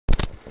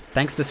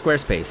Thanks to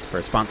Squarespace for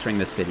sponsoring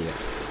this video.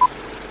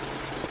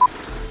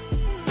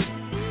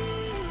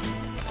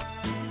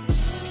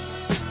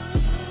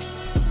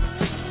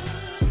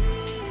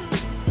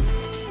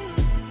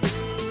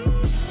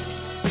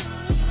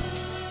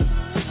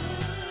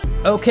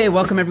 Okay,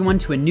 welcome everyone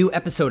to a new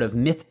episode of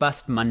Myth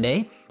Bust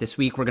Monday. This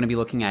week we're going to be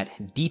looking at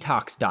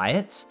detox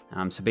diets.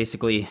 So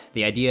basically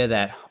the idea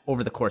that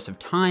over the course of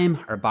time,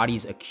 our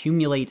bodies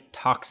accumulate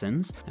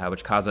toxins,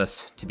 which cause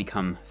us to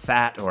become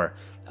fat or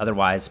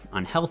otherwise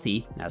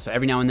unhealthy. So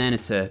every now and then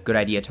it's a good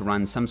idea to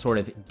run some sort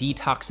of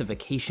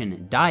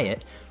detoxification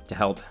diet to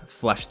help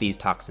flush these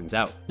toxins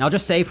out. Now I'll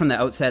just say from the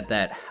outset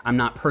that I'm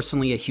not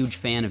personally a huge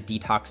fan of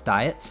detox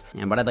diets,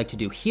 and what I'd like to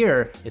do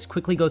here is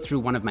quickly go through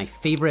one of my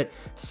favorite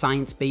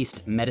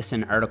science-based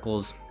medicine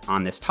articles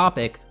on this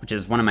topic, which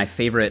is one of my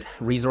favorite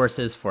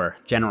resources for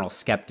general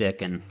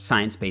skeptic and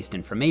science-based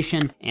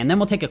information. And then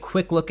we'll take a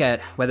quick look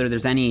at whether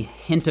there's any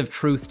hint of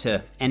truth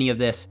to any of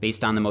this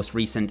based on the most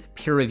recent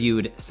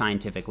peer-reviewed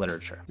scientific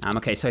literature.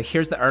 Okay, so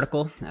here's the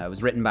article. It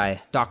was written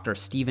by Dr.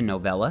 Steven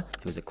Novella,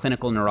 who's a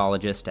clinical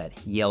neurologist at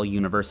Yale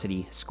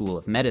University School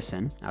of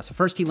Medicine. So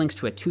first he links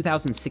to a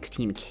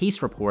 2016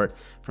 case report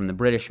from the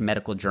British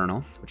Medical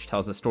Journal, which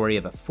tells the story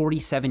of a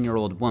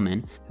 47-year-old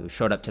woman who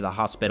showed up to the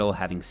hospital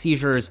having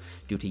seizures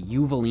due to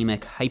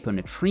euvolemic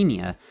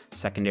hyponatremia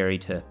secondary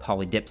to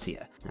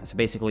polydipsia. So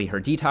basically her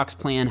detox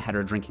plan had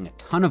her drinking a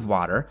ton of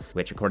water,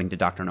 which according to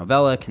Dr.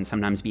 Novella can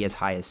sometimes be as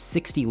high as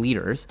 60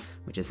 liters,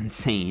 which is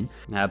insane.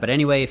 But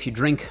anyway, if you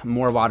drink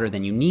more water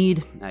than you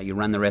need, you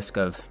run the risk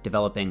of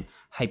developing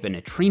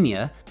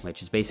hyponatremia,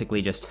 which is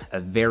basically just a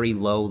very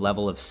low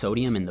level of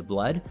sodium in the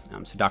blood.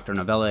 So Dr.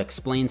 Novella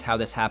explains how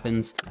this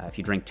happens. If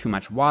you drink too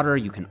much water,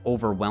 you can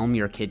overwhelm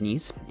your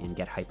kidneys and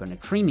get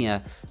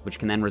hyponatremia, which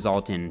can then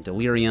result in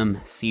delirium,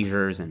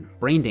 seizures, and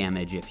brain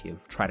damage if you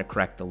try to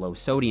correct the low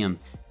sodium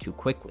too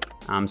quickly.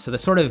 So the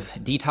sort of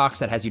detox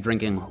that has you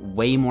drinking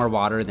way more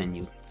water than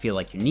you feel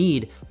like you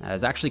need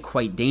is actually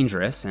quite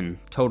dangerous and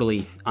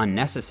totally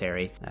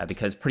unnecessary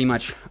because pretty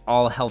much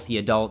all healthy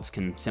adults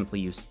can simply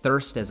use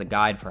thirst as a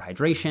guide for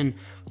hydration,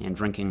 and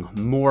drinking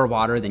more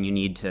water than you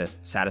need to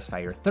satisfy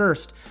your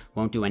thirst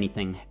won't do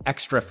anything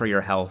extra for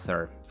your health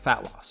or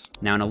fat loss.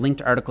 Now, in a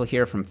linked article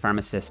here from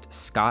pharmacist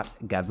Scott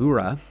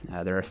Gavura,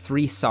 there are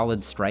 3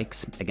 solid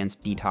strikes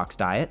against detox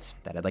diets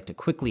that I'd like to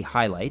quickly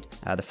highlight.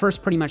 The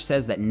first pretty much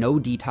says that no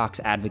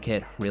detox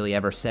advocate really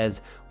ever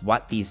says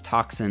what these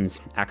toxins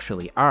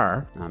actually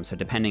are. So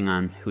depending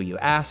on who you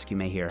ask, you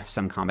may hear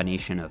some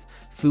combination of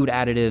food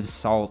additives,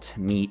 salt,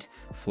 meat,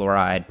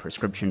 fluoride,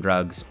 prescription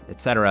drugs,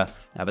 etc.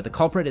 But the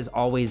culprit is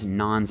always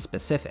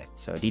non-specific.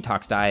 So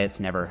detox diets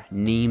never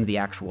name the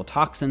actual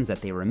toxins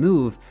that they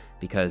remove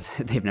because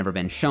they've never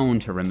been shown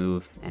to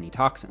remove any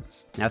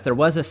toxins. Now, if there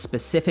was a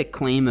specific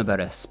claim about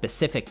a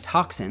specific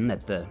toxin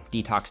that the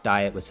detox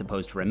diet was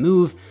supposed to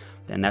remove,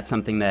 then that's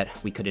something that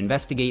we could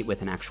investigate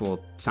with an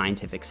actual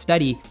scientific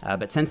study.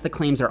 But since the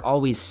claims are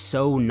always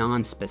so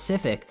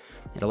non-specific,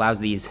 it allows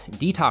these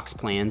detox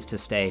plans to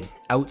stay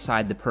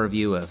outside the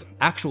purview of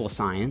actual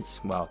science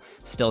while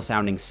still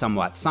sounding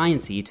somewhat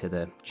sciencey to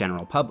the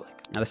general public.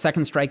 Now, the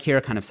second strike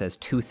here kind of says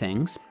 2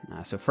 things.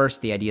 So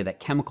first, the idea that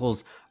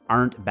chemicals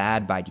aren't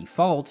bad by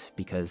default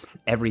because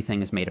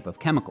everything is made up of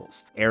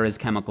chemicals. Air is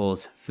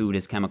chemicals, food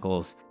is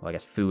chemicals. Well, I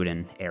guess food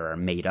and air are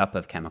made up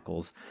of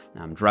chemicals.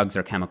 Drugs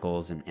are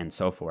chemicals, and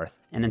so forth.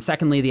 And then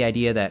secondly, the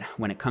idea that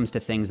when it comes to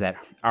things that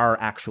are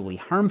actually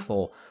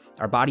harmful,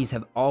 our bodies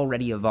have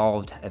already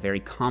evolved a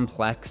very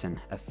complex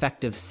and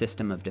effective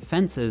system of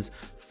defenses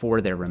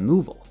for their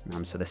removal.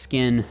 So the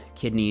skin,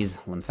 kidneys,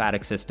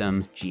 lymphatic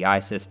system,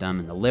 GI system,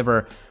 and the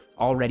liver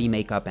already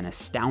make up an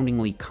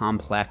astoundingly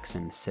complex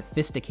and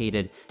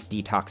sophisticated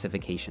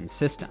detoxification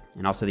system.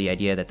 And also the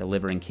idea that the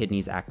liver and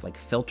kidneys act like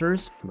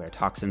filters, where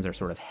toxins are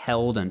sort of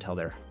held until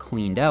they're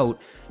cleaned out,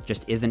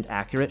 just isn't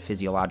accurate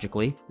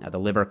physiologically. Now, the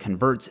liver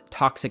converts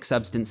toxic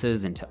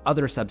substances into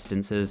other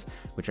substances,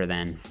 which are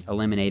then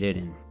eliminated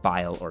in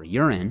bile or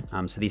urine.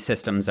 So these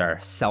systems are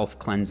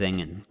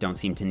self-cleansing and don't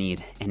seem to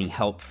need any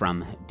help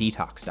from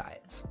detox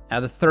diets.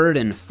 Now, the third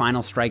and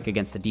final strike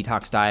against the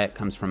detox diet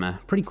comes from a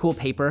pretty cool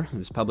paper. It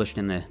was published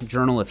in the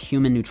Journal of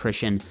Human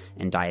Nutrition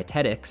and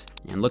Dietetics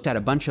and looked at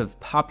a bunch of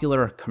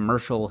popular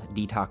commercial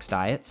detox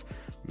diets,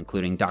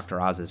 including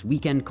Dr. Oz's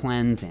Weekend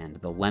Cleanse and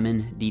the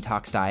Lemon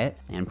Detox Diet.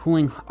 And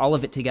pooling all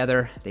of it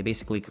together, they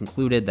basically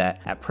concluded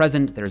that at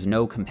present, there's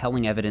no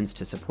compelling evidence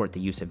to support the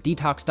use of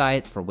detox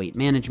diets for weight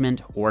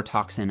management or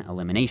toxin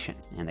elimination,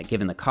 and that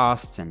given the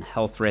costs and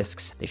health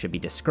risks, they should be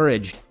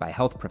discouraged by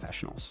health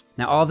professionals.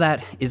 Now, all of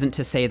that isn't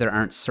to say there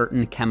aren't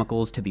certain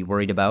chemicals to be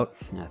worried about.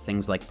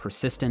 Things like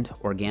persistent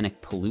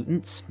organic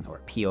pollutants,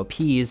 or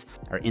POPs,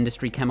 are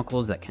industry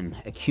chemicals that can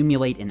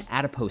accumulate in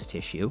adipose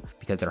tissue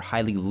because they're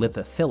highly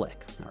lipophilic.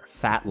 or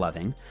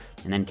fat-loving,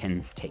 and then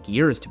can take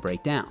years to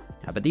break down.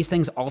 But these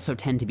things also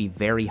tend to be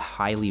very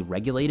highly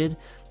regulated.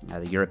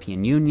 The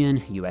European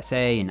Union,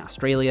 USA, and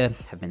Australia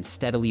have been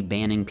steadily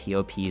banning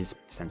POPs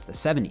since the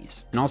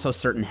 70s. And also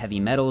certain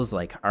heavy metals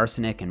like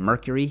arsenic and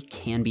mercury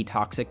can be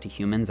toxic to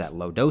humans at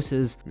low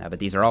doses, but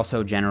these are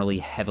also generally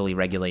heavily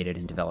regulated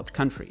in developed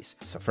countries.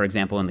 So for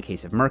example, in the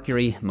case of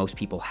mercury, most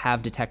people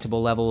have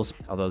detectable levels,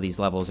 although these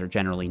levels are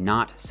generally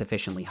not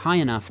sufficiently high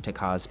enough to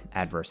cause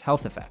adverse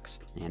health effects.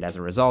 And as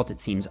a result, it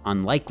seems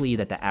unlikely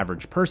that the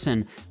average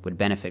person would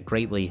benefit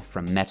greatly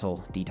from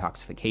metal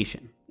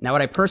detoxification. Now,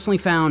 what I personally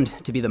found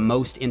to be the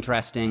most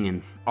interesting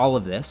in all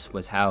of this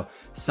was how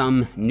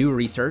some new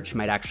research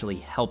might actually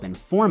help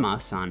inform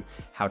us on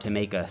how to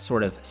make a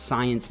sort of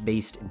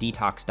science-based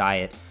detox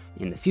diet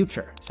in the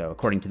future. So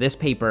according to this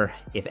paper,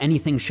 if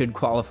anything should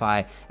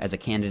qualify as a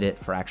candidate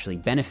for actually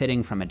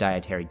benefiting from a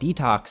dietary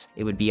detox,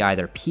 it would be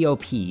either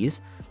POPs,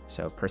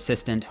 so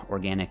persistent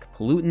organic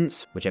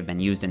pollutants, which have been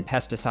used in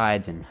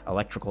pesticides and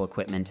electrical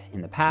equipment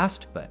in the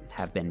past, but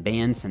have been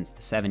banned since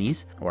the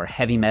 70s, or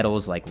heavy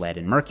metals like lead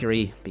and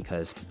mercury,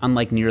 because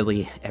unlike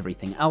nearly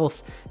everything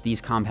else,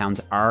 these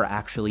compounds are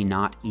actually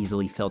not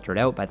easily filtered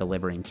out by the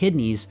liver and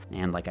kidneys,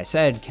 and like I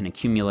said, can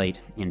accumulate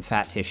in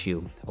fat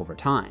tissue over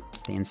time.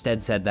 They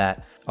instead said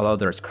that although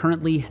there is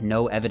currently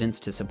no evidence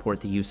to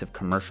support the use of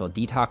commercial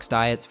detox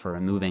diets for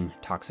removing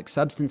toxic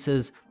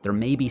substances, there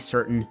may be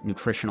certain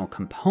nutritional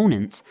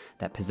components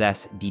that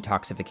possess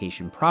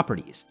detoxification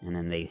properties. And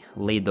then they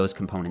laid those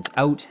components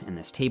out in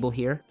this table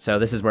here. So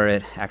this is where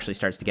it actually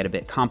starts to get a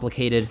bit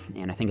complicated.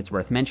 And I think it's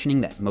worth mentioning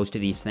that most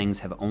of these things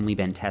have only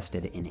been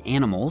tested in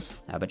animals.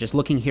 But just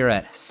looking here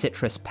at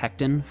citrus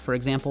pectin, for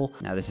example,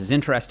 now this is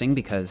interesting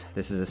because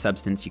this is a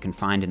substance you can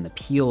find in the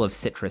peel of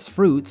citrus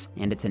fruits,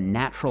 and it's a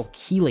natural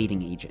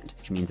chelating agent,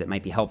 which means it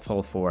might be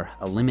helpful for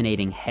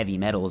eliminating heavy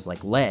metals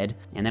like lead.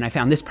 And then I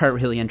found this part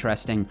really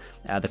interesting.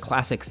 The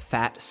classic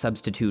fat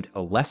substitute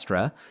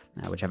olestra,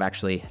 which I've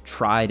actually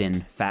tried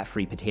in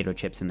fat-free potato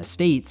chips in the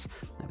States,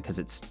 because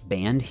it's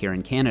banned here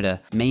in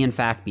Canada, may in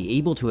fact be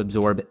able to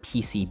absorb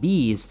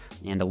PCBs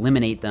and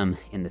eliminate them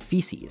in the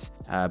feces.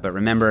 But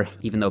remember,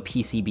 even though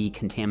PCB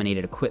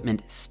contaminated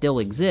equipment still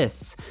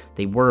exists,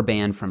 they were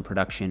banned from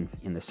production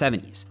in the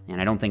 70s.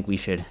 And I don't think we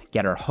should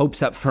get our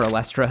hopes up for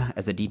olestra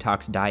as a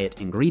detox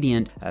diet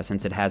ingredient,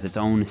 since it has its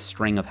own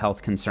string of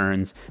health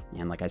concerns.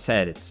 And like I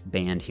said, it's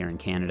banned here in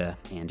Canada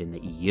and in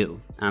the EU.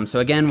 So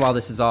again, while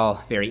this is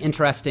all very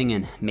interesting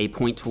and may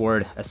point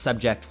toward a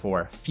subject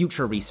for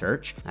future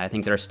research, I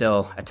think there are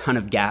still a ton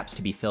of gaps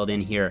to be filled in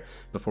here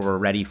before we're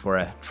ready for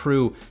a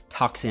true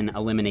toxin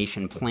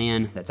elimination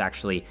plan that's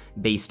actually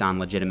based on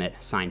legitimate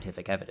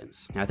scientific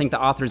evidence. Now, I think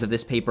the authors of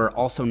this paper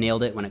also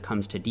nailed it when it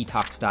comes to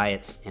detox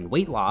diets and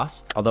weight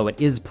loss. Although it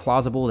is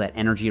plausible that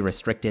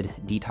energy-restricted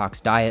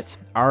detox diets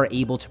are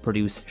able to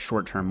produce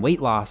short-term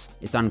weight loss,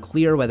 it's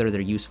unclear whether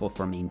they're useful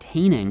for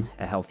maintaining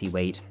a healthy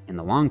weight in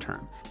the long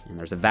term. And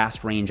there's a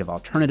vast range of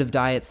alternative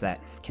diets that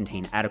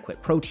contain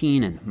adequate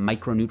protein and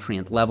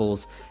micronutrient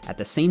levels at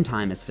the same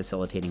time as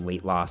facilitating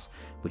weight loss,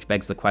 which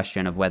begs the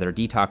question of whether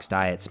detox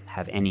diets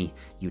have any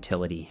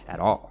utility at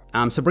all.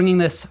 So bringing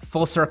this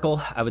full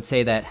circle, I would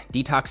say that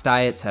detox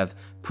diets have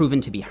proven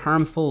to be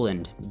harmful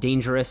and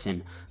dangerous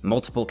in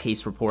multiple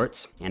case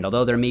reports. And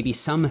although there may be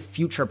some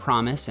future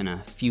promise in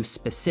a few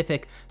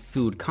specific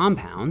food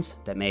compounds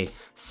that may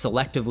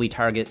selectively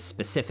target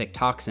specific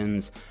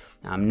toxins,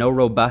 no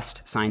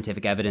robust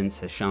scientific evidence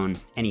has shown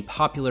any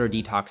popular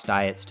detox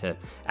diets to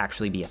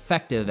actually be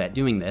effective at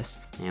doing this.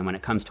 And when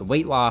it comes to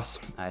weight loss,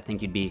 I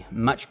think you'd be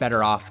much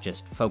better off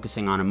just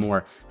focusing on a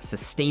more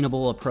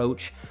sustainable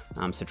approach.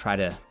 So try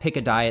to pick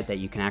a diet that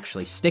you can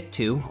actually stick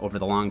to over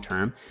the long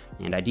term,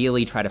 and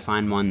ideally try to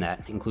find one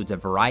that includes a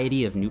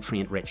variety of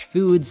nutrient-rich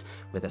foods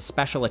with a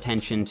special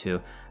attention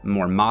to a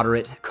more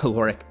moderate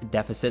caloric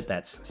deficit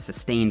that's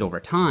sustained over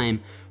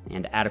time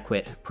and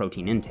adequate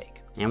protein intake.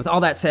 And with all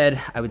that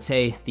said, I would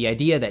say the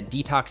idea that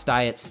detox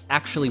diets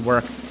actually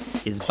work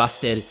is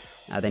busted.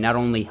 They not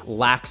only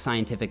lack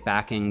scientific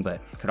backing,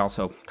 but could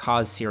also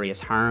cause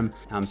serious harm.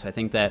 So I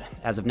think that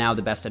as of now,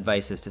 the best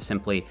advice is to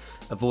simply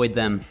avoid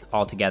them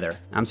altogether.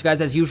 So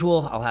guys, as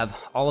usual, I'll have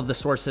all of the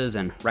sources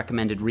and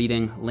recommended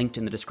reading linked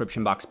in the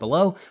description box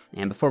below.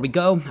 And before we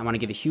go, I want to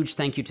give a huge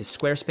thank you to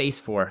Squarespace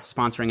for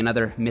sponsoring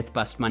another Myth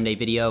Bust Monday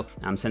video.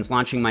 Since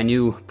launching my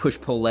new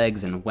push-pull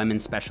legs and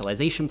women's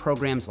specialization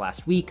programs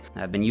last week,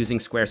 I've been using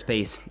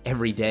Squarespace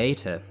every day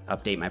to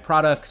update my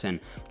products and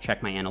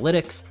check my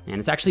analytics. And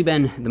it's actually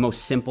been the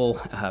most simple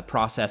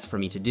process for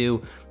me to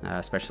do,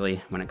 especially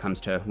when it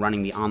comes to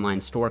running the online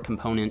store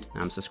component.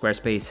 So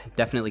Squarespace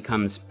definitely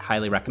comes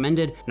highly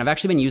recommended. And I've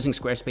actually been using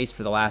Squarespace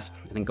for the last,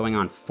 I think, going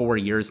on 4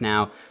 years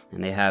now.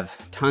 And they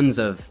have tons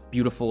of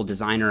beautiful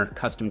designer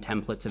custom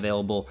templates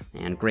available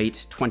and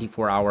great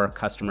 24-hour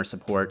customer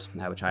support,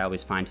 which I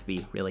always find to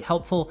be really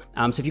helpful.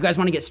 So if you guys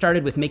want to get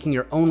started with making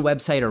your own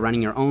website or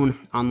running your own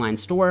online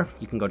store,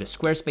 you can go to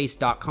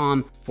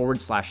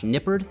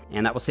squarespace.com/Nippard,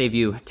 and that will save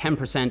you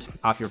 10%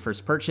 off your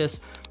first purchase. delicious.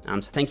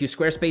 So thank you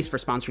Squarespace for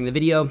sponsoring the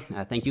video.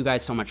 Thank you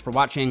guys so much for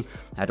watching.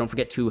 Don't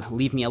forget to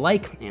leave me a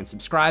like and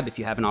subscribe if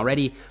you haven't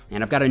already.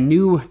 And I've got a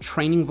new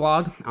training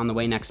vlog on the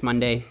way next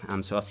Monday.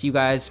 So I'll see you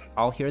guys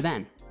all here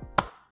then.